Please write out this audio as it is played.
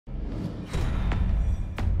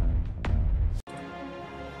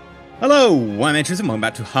Hello, I'm EnterElysium, and welcome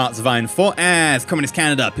back to Hearts of Iron 4 as Communist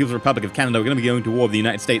Canada, People's Republic of Canada. We're going to be going to war with the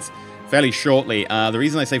United States fairly shortly. The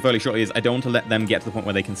reason I say fairly shortly is I don't want to let them get to the point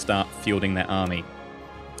where they can start fielding their army.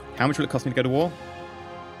 How much will it cost me to go to war?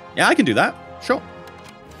 Yeah, I can do that. Sure.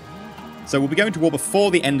 So we'll be going to war before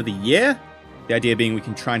the end of the year. The idea being we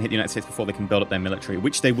can try and hit the United States before they can build up their military,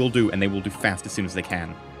 which they will do, and they will do fast as soon as they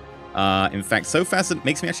can. In fact, so fast it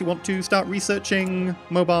makes me actually want to start researching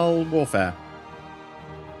mobile warfare.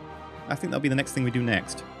 I think that'll be the next thing we do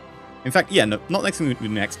next. In fact, yeah, no, not the next thing we do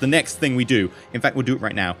next. The next thing we do. In fact, we'll do it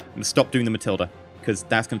right now. I'm going to stop doing the Matilda, because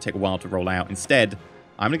that's going to take a while to roll out. Instead,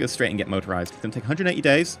 I'm going to go straight and get motorized. It's going to take 180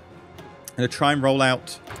 days. I'm going to try and roll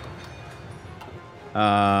out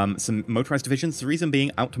some motorized divisions. The reason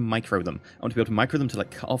being, I want to micro them. I want to be able to micro them to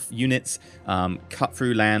like cut off units, cut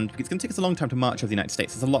through land. It's going to take us a long time to march over the United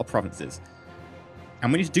States. There's a lot of provinces.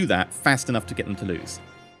 And we need to do that fast enough to get them to lose.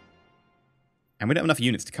 And we don't have enough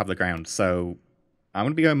units to cover the ground, so I'm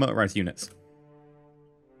going to be going motorized units.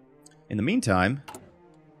 In the meantime,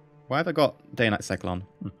 why have I got day and night cycle on?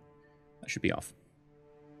 That should be off.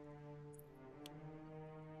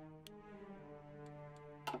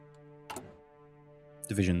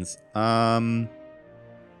 Divisions. No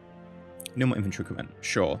more infantry equipment.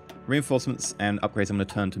 Sure. Reinforcements and upgrades I'm going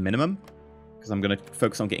to turn to minimum, because I'm going to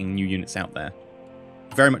focus on getting new units out there.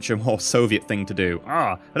 Very much a more Soviet thing to do.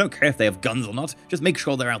 I don't care if they have guns or not. Just make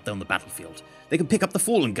sure they're out there on the battlefield. They can pick up the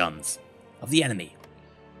fallen guns of the enemy.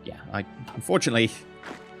 Yeah, unfortunately,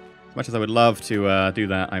 as much as I would love to do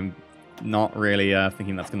that, I'm not really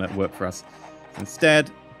thinking that's going to work for us.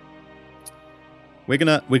 Instead, we're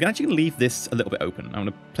actually gonna leave this a little bit open. I'm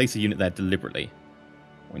gonna place a unit there deliberately.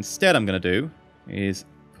 What instead I'm gonna do is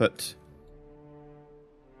put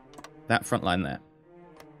that front line there.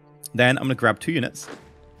 Then I'm going to grab 2 units.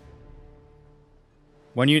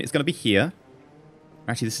 One unit is going to be here.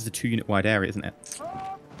 Actually, this is a 2-unit wide area, isn't it?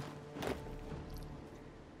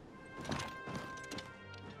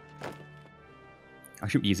 I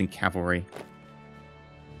should be using cavalry.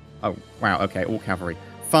 Oh, wow, okay, all cavalry.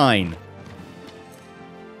 Fine.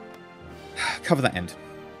 Cover that end.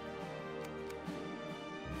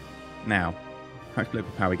 Now, how much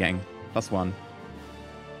political power are we getting? +1.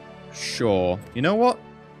 Sure. You know what?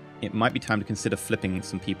 It might be time to consider flipping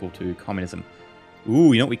some people to communism.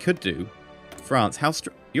 Ooh, you know what we could do? France,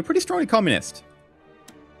 you're pretty strongly communist.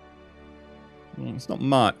 It's not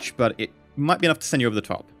much, but it might be enough to send you over the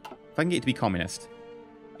top. If I can get you to be communist.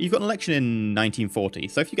 You've got an election in 1940,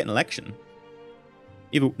 so if you get an election,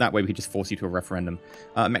 either that way we could just force you to a referendum.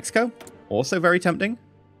 Mexico, also very tempting.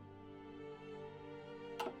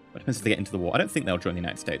 But it depends if they get into the war. I don't think they'll join the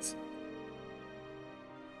United States.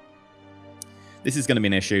 This is going to be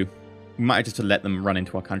an issue. We might just let them run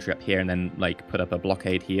into our country up here and then, like, put up a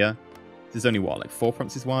blockade here. This is only, what, like 4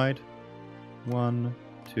 provinces wide? 1,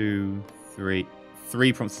 2, 3.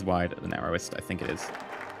 3 provinces wide at the narrowest, I think it is.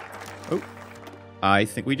 Oh. I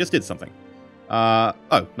think we just did something. Oh,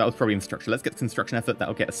 that was probably infrastructure. Let's get construction effort.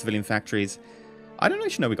 That'll get us civilian factories. I don't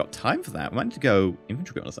actually know we got time for that. We might need to go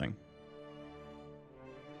infantry build or something.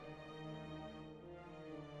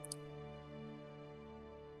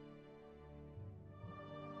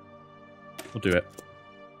 We'll do it.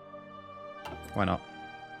 Why not?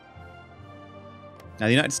 Now,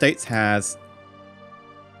 the United States has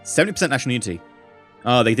 70% national unity.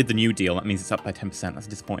 Oh, they did the New Deal. That means it's up by 10%. That's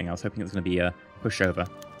disappointing. I was hoping it was going to be a pushover.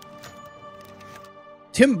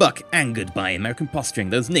 Tim Buck, angered by American posturing,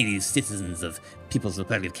 those native citizens of People's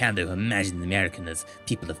Republic of Canada who imagine the American as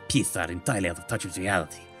people of peace are entirely out of touch with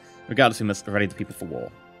reality. Regardless, we must ready the people for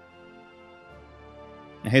war.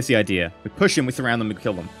 Now here's the idea. We push them, we surround them, we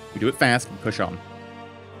kill them. We do it fast, we push on.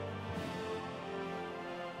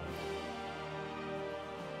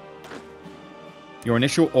 Your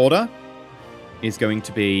initial order is going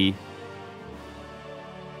to be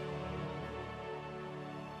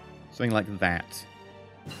something like that.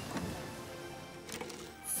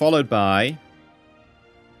 Followed by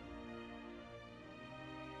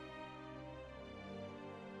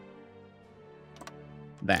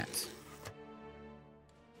that.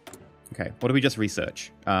 Okay, what do we just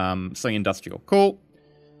research? Something industrial. Cool.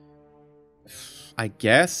 I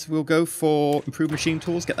guess we'll go for improved machine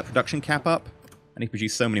tools, get that production cap up. I need to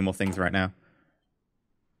produce so many more things right now.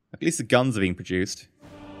 At least the guns are being produced.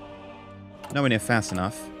 Nowhere near fast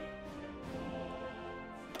enough.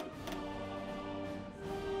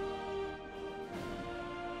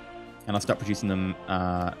 And I'll start producing them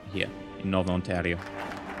here, in Northern Ontario.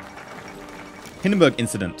 Hindenburg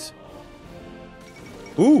incident.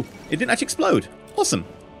 Ooh, it didn't actually explode. Awesome.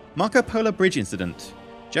 Marco Polo Bridge incident.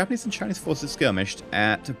 Japanese and Chinese forces skirmished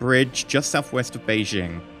at a bridge just southwest of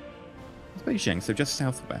Beijing. It's Beijing, so just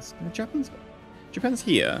southwest. Japan's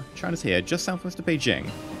here. China's here, just southwest of Beijing.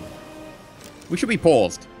 We should be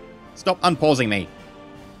paused. Stop unpausing me.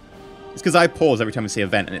 It's because I pause every time I see an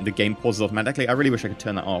event and the game pauses automatically. I really wish I could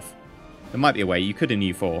turn that off. There might be a way. You could in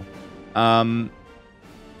U4.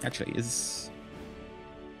 Actually, it's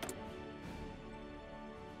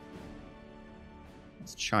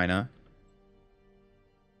China.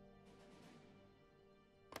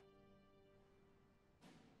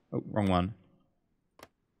 Oh, wrong one.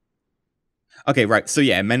 Okay, right. So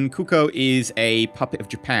yeah, Menkuko is a puppet of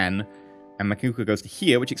Japan, and Menkuko goes to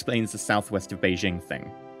here, which explains the southwest of Beijing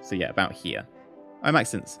thing. So yeah, about here. Oh, makes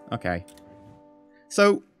sense. Okay.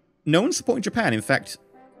 So, no one's supporting Japan. In fact,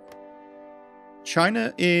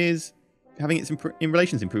 China is having its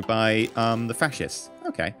relations improved by the fascists.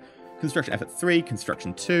 Okay. Construction effort 3,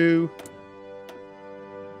 construction 2.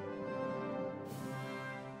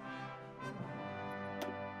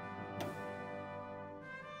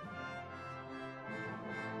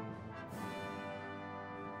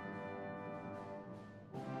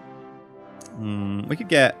 We could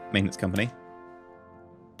get maintenance company.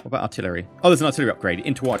 What about artillery? Oh, there's an artillery upgrade.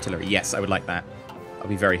 Into artillery. Yes, I would like that. That would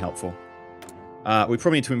be very helpful. We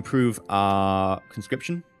probably need to improve our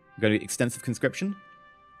conscription. We're going to do extensive conscription.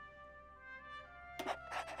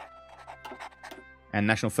 And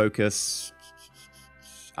national focus,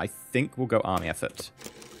 I think we'll go army effort.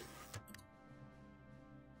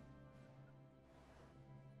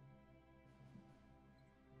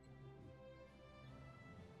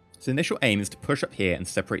 So the initial aim is to push up here and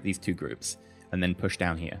separate these two groups, and then push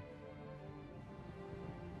down here.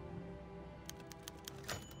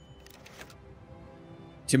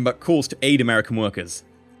 Timbuk calls to aid American workers.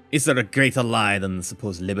 Is there a greater lie than the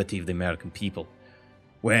supposed liberty of the American people?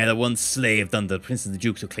 Where the once slaved under the princes and the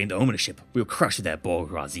dukes who claimed ownership, we'll crush their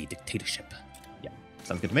bourgeoisie dictatorship. Yeah,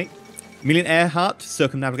 sounds good to me. Amelia Earhart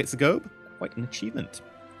circumnavigates the globe. Quite an achievement.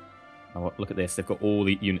 Oh, look at this. They've got all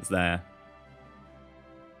the units there.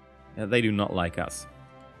 Yeah, they do not like us.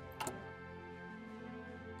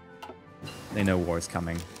 They know war is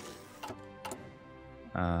coming.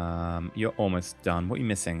 You're almost done. What are you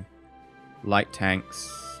missing? Light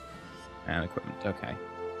tanks and equipment. Okay.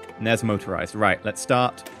 And there's motorized. Right, let's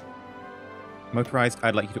start. Motorized,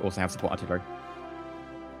 I'd like you to also have support artillery.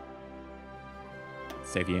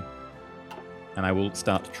 Save you. And I will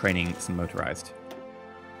start training some motorized.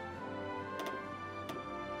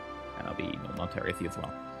 And I'll be non-military with you as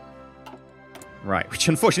well. Right, which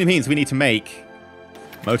unfortunately means we need to make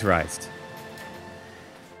motorized.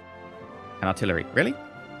 And artillery. Really?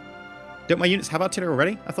 Don't my units have artillery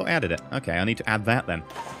already? I thought I added it. Okay, I need to add that then.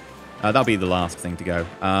 That'll be the last thing to go.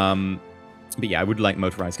 But yeah, I would like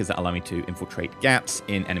motorized because that'll allow me to infiltrate gaps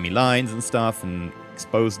in enemy lines and stuff and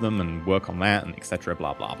expose them and work on that and etc.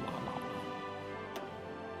 Blah, blah, blah, blah.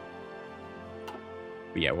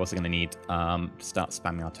 But yeah, we're also going to need to start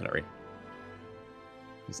spamming artillery.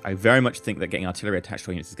 Because I very much think that getting artillery attached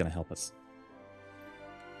to our units is going to help us.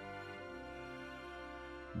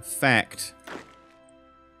 In fact,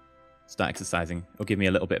 start exercising. It'll give me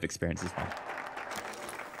a little bit of experience as well.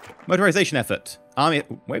 Motorization effort. Army.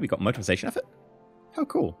 Wait, we got motorization effort? How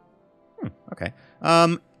cool. Okay.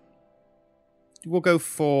 We'll go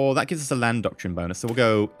for... That gives us a land doctrine bonus, so we'll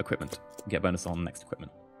go equipment. Get a bonus on next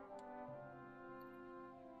equipment.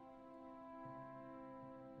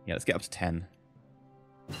 Yeah, let's get up to 10.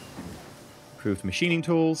 Improved machining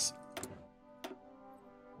tools.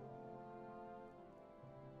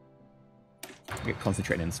 Get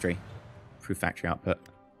concentrated industry. Improve factory output.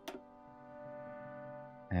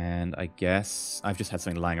 And I guess I've just had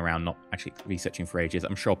something lying around, not actually researching for ages.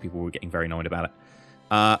 I'm sure people were getting very annoyed about it.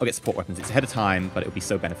 I'll get support weapons. It's ahead of time, but it'll be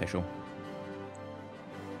so beneficial.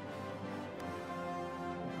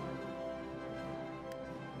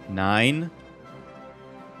 Nine.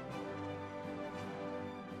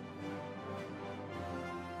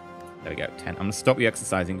 There we go, 10. I'm going to stop you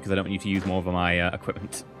exercising because I don't want you to use more of my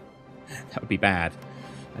equipment. That would be bad.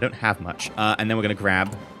 I don't have much. And then we're going to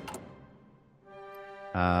grab...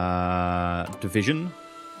 division.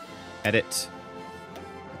 Edit.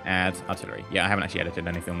 Add artillery. Yeah, I haven't actually edited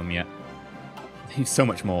anything on them yet. There's so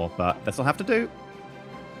much more, but that's all I have to do.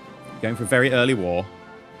 Going for a very early war.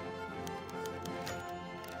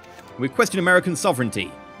 We question American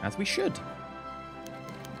sovereignty, as we should.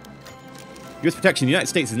 U.S. protection. The United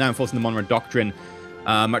States is now enforcing the Monroe Doctrine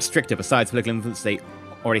much stricter. Besides political influence they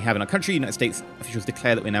already have in our country, United States officials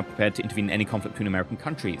declare that we're now prepared to intervene in any conflict between American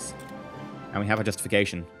countries. And we have a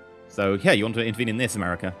justification. So, yeah, you want to intervene in this,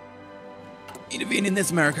 America. Intervene in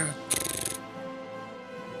this, America.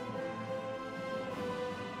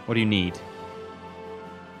 What do you need?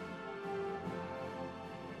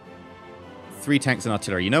 3 tanks and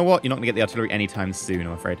artillery. You know what? You're not going to get the artillery anytime soon,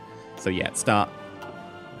 I'm afraid. So yeah, start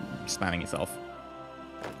spamming yourself.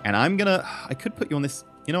 And I'm going to... I could put you on this...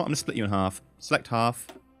 You know what? I'm going to split you in half. Select half.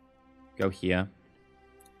 Go here.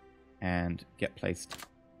 And get placed.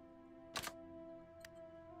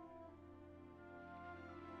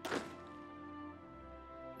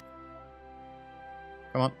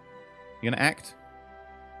 Come on. You going to act?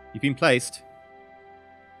 You've been placed.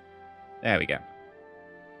 There we go.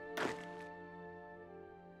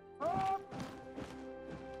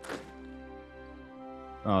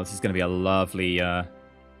 Oh, this is going to be a lovely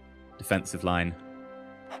defensive line.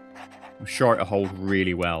 I'm sure it'll hold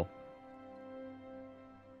really well.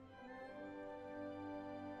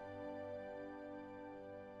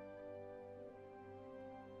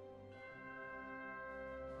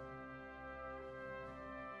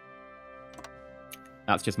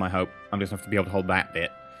 That's just my hope. I'm just going to have to be able to hold that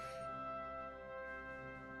bit.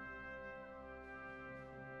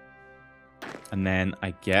 And then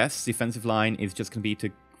I guess the offensive line is just going to be to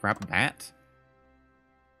grab that.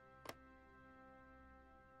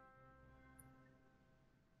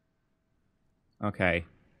 Okay.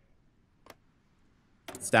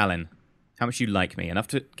 Stalin, how much you like me? Enough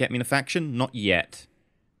to get me in a faction? Not yet.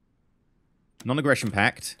 Non-aggression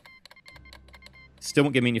pact. Still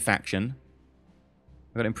won't get me in your faction.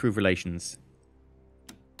 I've got to improve relations.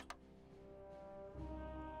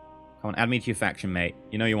 Come on, add me to your faction, mate.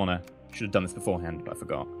 You know you want to... Should have done this beforehand, but I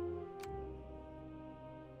forgot.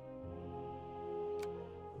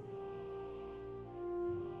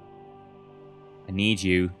 I need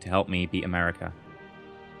you to help me beat America.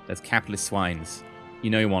 There's capitalist swines. You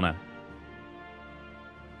know you wanna.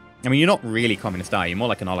 I mean, you're not really communist, are you? You're more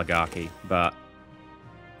like an oligarchy, but...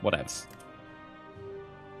 whatevs.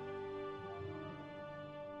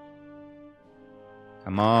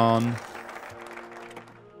 Come on.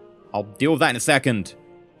 I'll deal with that in a second.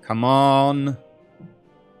 Come on.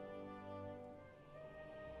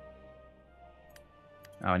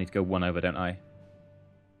 Oh, I need to go 1 over, don't I?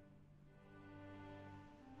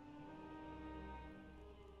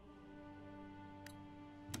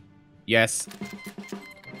 Yes.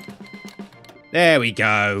 There we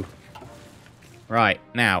go. Right,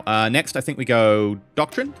 now, next I think we go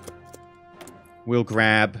Doctrine. We'll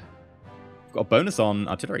grab... Got a bonus on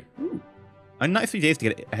artillery. Ooh. And 93 days to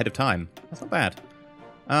get it ahead of time. That's not bad.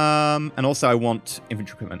 And also I want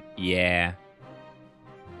infantry equipment. Yeah.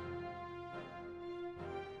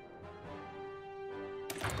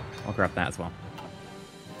 I'll grab that as well.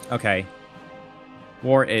 Okay.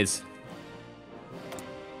 War it is.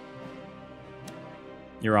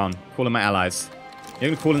 You're on. Call in my allies. You're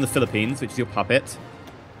going to call in the Philippines, which is your puppet.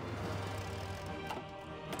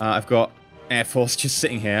 I've got Air Force just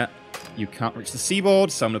sitting here. You can't reach the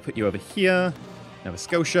seaboard, so I'm going to put you over here. Nova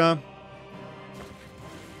Scotia.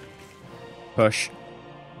 Push.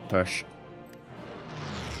 Push.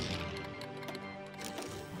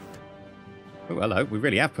 Oh, hello. We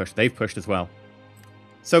really have pushed. They've pushed as well.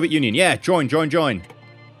 Soviet Union. Yeah, join, join, join.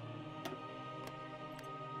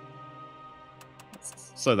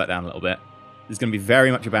 Let's slow that down a little bit. This is going to be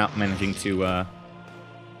very much about managing to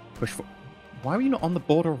push for... Why are you not on the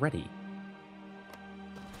board already?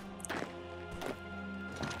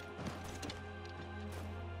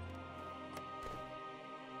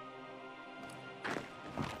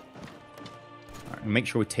 Make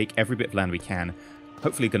sure we take every bit of land we can.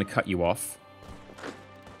 Hopefully going to cut you off.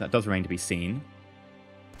 That does remain to be seen.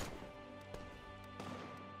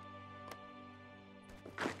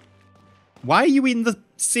 Why are you in the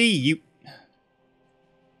sea? You...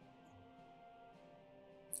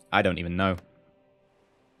 I don't even know.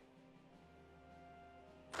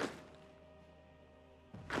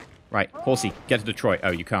 Right, Horsey, get to Detroit.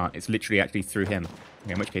 Oh, you can't. It's literally actually through him.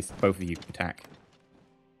 Okay, in which case, both of you attack.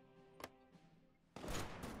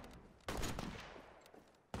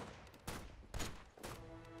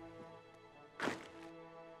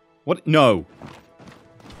 What? No.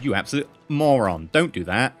 You absolute moron. Don't do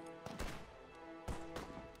that.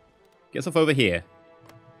 Get yourself over here.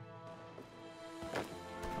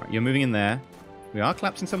 Alright, you're moving in there. We are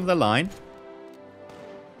collapsing some of the line.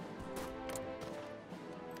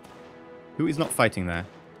 Who is not fighting there?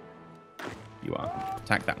 You are.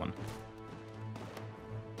 Attack that one.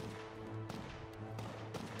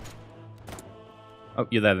 Oh,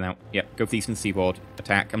 you're there now. Yep, go for the eastern seaboard.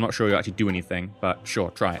 Attack. I'm not sure you'll actually do anything, but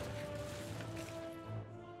sure, try it.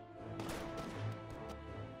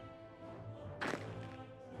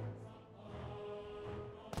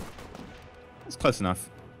 It's close enough.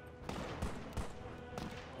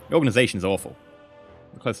 The organization's awful.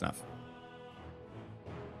 But close enough.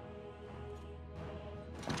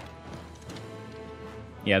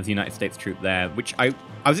 Yeah, there's a United States troop there, which I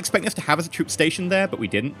was expecting us to have as a troop stationed there, but we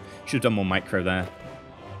didn't. Should have done more micro there.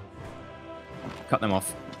 Cut them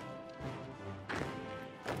off.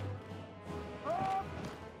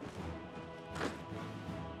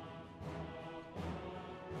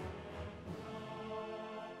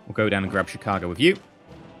 We'll go down and grab Chicago with you.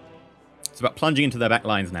 It's about plunging into their back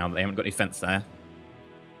lines now that they haven't got any fence there.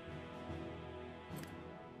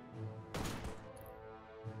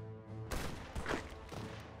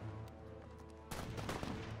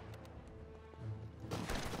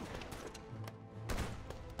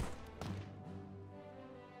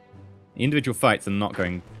 The individual fights are not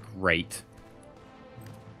going great.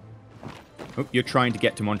 Oh, you're trying to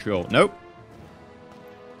get to Montreal. Nope.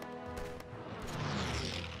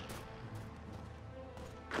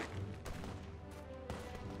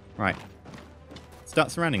 Right.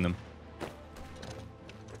 Start surrounding them. So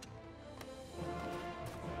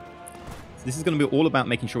this is going to be all about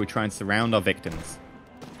making sure we try and surround our victims.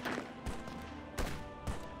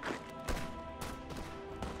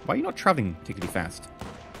 Why are you not traveling particularly fast?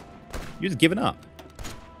 You're just giving up.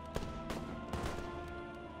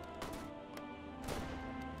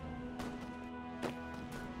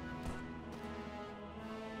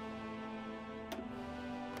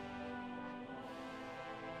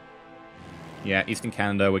 Yeah, Eastern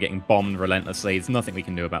Canada, we're getting bombed relentlessly. There's nothing we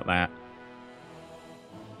can do about that.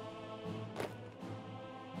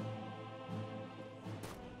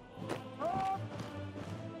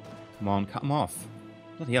 Come on, cut them off.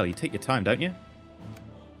 Bloody hell, you take your time, don't you?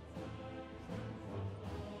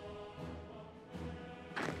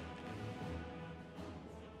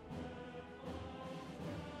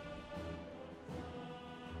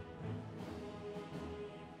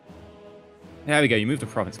 There we go, you moved a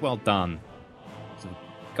province. Well done. It's a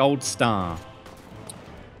gold star.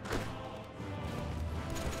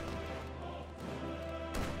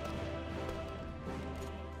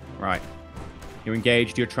 Right. You're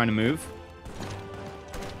engaged, you're trying to move.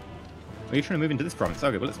 Are you trying to move into this province?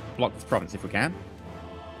 Okay, well let's block this province if we can.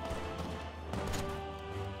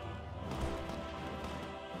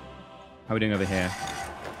 How are we doing over here?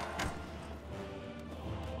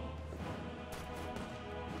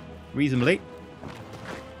 Reasonably.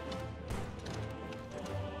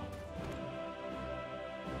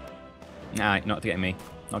 Nah, not getting me.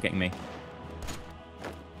 Not getting me.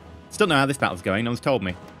 Still don't know how this battle's going. No one's told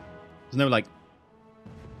me. There's no, like,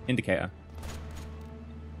 indicator.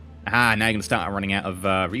 Ah, now you're going to start running out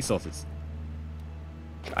of resources.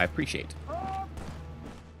 Which I appreciate.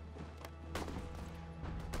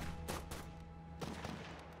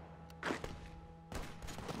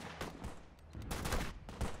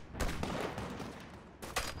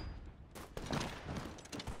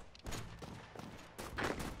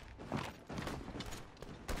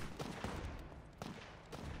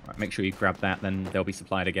 Make sure you grab that, then they'll be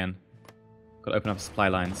supplied again. Got to open up supply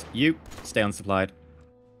lines. You, stay unsupplied.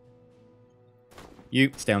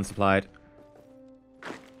 You, stay unsupplied.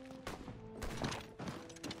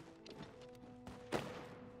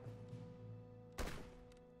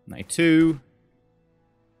 '92.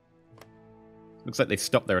 Looks like they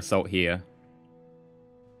stopped their assault here.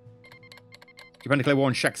 Japan declare war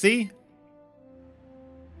on Shaxi.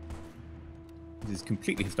 This is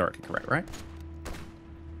completely historically correct, right?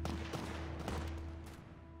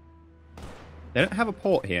 They don't have a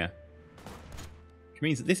port here. Which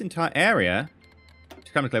means that this entire area,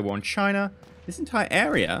 to come declare war on China, this entire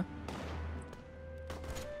area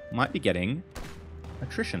might be getting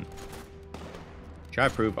attrition. Which I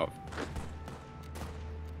approve of.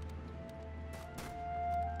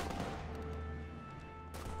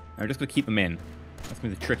 I'm just going to keep them in. That's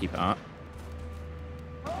going to be the tricky part.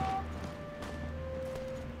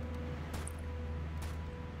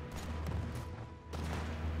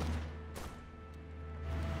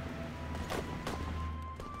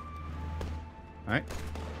 Alright.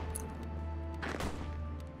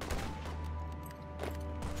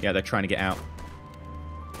 Yeah, they're trying to get out.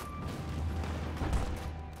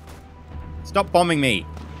 Stop bombing me!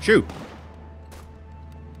 Shoot!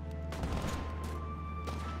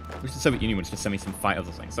 I wish the Soviet Union would just send me some fighters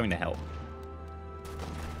or something to help.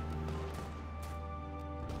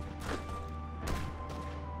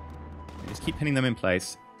 Just keep pinning them in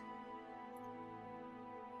place.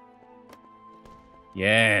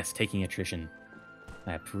 Yes, taking attrition.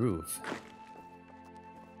 I approve.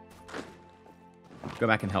 Go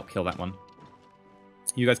back and help kill that one.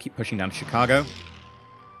 You guys keep pushing down to Chicago.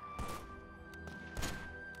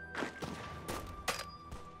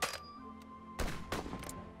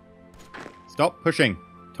 Stop pushing.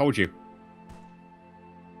 Told you.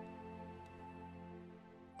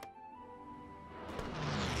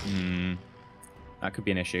 That could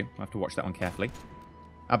be an issue. I'll have to watch that one carefully.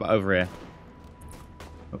 How about over here?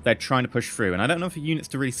 They're trying to push through, and I don't know if the units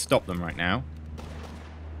to really stop them right now.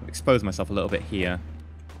 I'll expose myself a little bit here.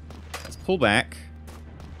 Let's pull back.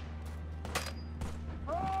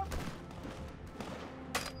 Oh,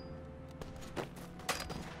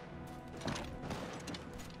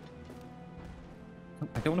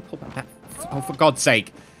 I don't want to pull back that. Oh, for God's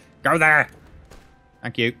sake. Go there.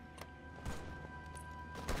 Thank you.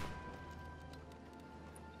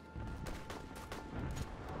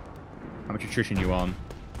 How much attrition you on?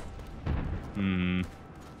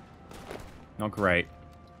 Not great.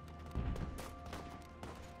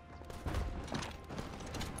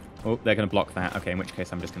 Oh, they're going to block that. Okay, in which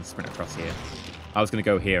case I'm just going to sprint across here. I was going to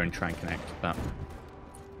go here and try and connect, but...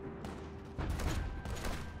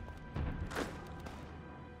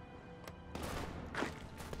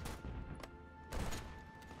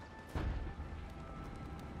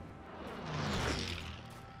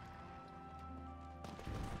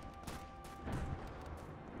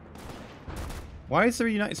 Why is there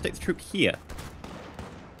a United States troop here?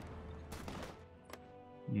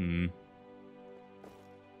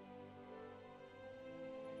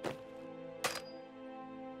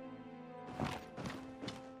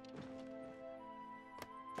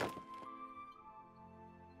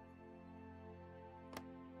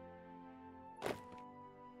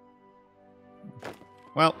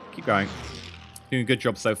 Well, keep going. Doing a good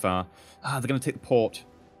job so far. Ah, they're going to take the port.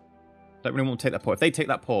 Don't really want to take that port. If they take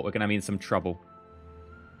that port, we're going to be in some trouble.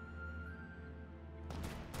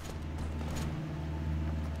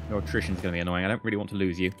 Your attrition's going to be annoying. I don't really want to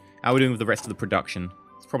lose you. How are we doing with the rest of the production?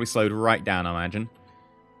 It's probably slowed right down, I imagine.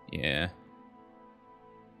 Yeah.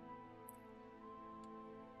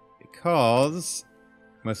 Because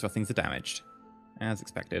most of our things are damaged. As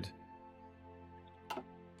expected.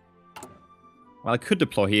 Well, I could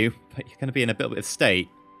deploy you, but you're going to be in a bit of a state.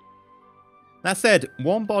 That said,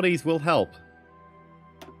 warm bodies will help.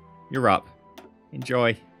 You're up. Enjoy.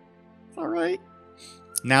 It's alright.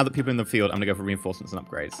 Now that people are in the field, I'm going to go for reinforcements and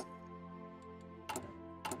upgrades.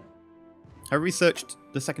 Have we researched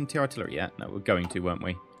the second tier artillery yet? No, we're going to, weren't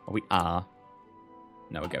we? Or we are.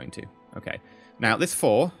 No, we're going to. Okay. Now, this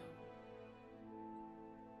 4.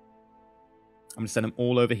 I'm going to send them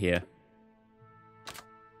all over here.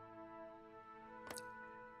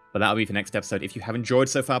 But that'll be for next episode. If you have enjoyed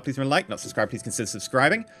so far, please remember to like. Not subscribed, please consider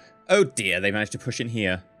subscribing. Oh dear, they managed to push in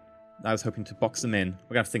here. I was hoping to box them in.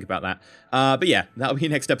 We're going to have to think about that. But yeah, that'll be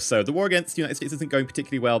next episode. The war against the United States isn't going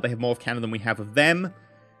particularly well. They have more of Canada than we have of them.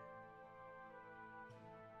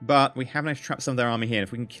 But we have managed to trap some of their army here. And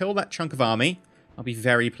if we can kill that chunk of army, I'll be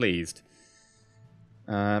very pleased.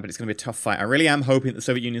 But it's going to be a tough fight. I really am hoping that the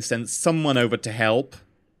Soviet Union sends someone over to help.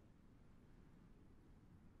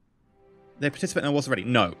 They participate in our wars already?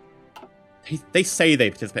 No. They say they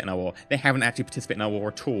participate in our war. They haven't actually participated in our war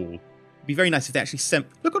at all. It'd be very nice if they actually sent...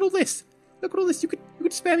 Look at all this! Look at all this! You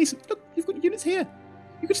could spare me some... Look, you've got units here!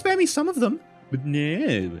 You could spare me some of them! But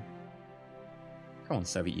no! Come on,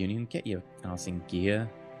 Soviet Union. Get your arse in gear.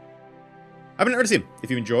 I've been EnterElysium.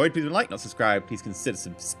 If you enjoyed, please like, not subscribe. Please consider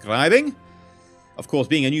subscribing. Of course,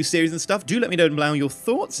 being a new series and stuff, do let me know below your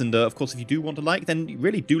thoughts. And of course, if you do want to like, then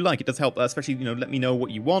really do like. It does help, especially, you know, let me know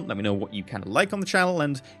what you want. Let me know what you kind of like on the channel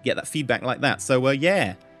and get that feedback like that. So,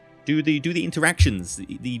 yeah. Do the interactions,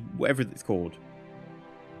 the whatever it's called.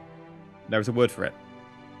 There's a word for it.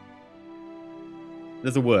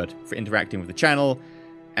 There's a word for interacting with the channel,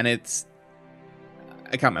 and it's...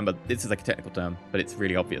 I can't remember. This is like a technical term, but it's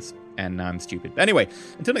really obvious, and I'm stupid. But anyway,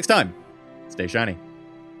 until next time, stay shiny.